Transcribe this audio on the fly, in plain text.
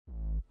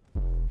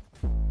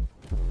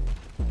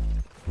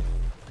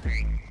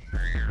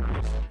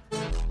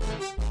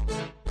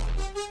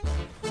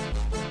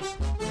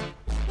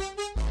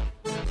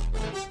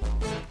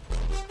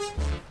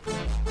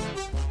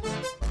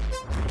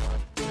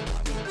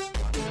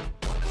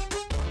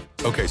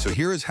Okay, so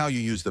here is how you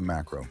use the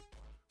macro.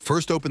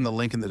 First, open the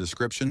link in the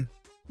description,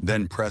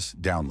 then press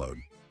download.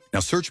 Now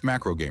search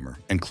Macro Gamer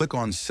and click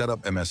on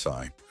Setup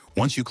MSI.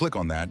 Once you click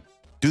on that,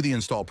 do the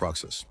install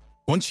process.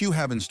 Once you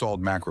have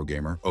installed Macro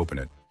Gamer, open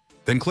it.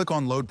 Then click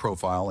on Load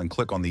Profile and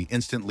click on the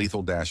Instant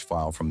Lethal Dash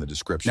file from the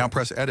description. Now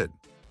press Edit.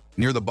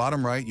 Near the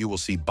bottom right, you will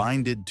see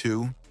Binded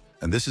to,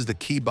 and this is the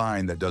key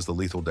bind that does the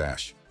Lethal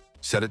Dash.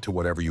 Set it to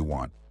whatever you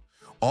want.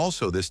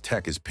 Also, this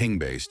tech is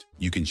ping-based.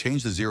 You can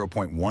change the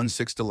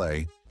 0.16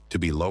 delay to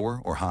be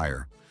lower or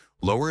higher.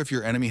 Lower if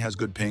your enemy has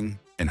good ping,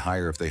 and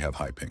higher if they have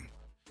high ping.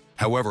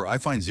 However, I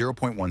find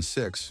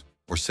 0.16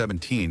 or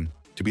 17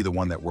 to be the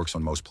one that works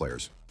on most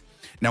players.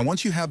 Now,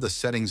 once you have the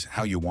settings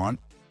how you want,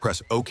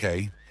 press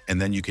OK,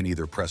 and then you can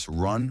either press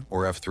Run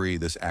or F3.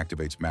 This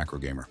activates Macro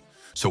Gamer.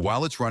 So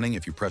while it's running,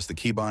 if you press the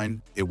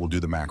keybind, it will do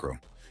the macro.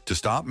 To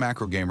stop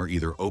Macro Gamer,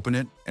 either open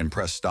it and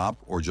press stop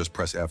or just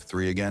press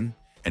F3 again,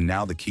 and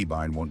now the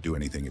keybind won't do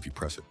anything if you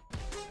press it.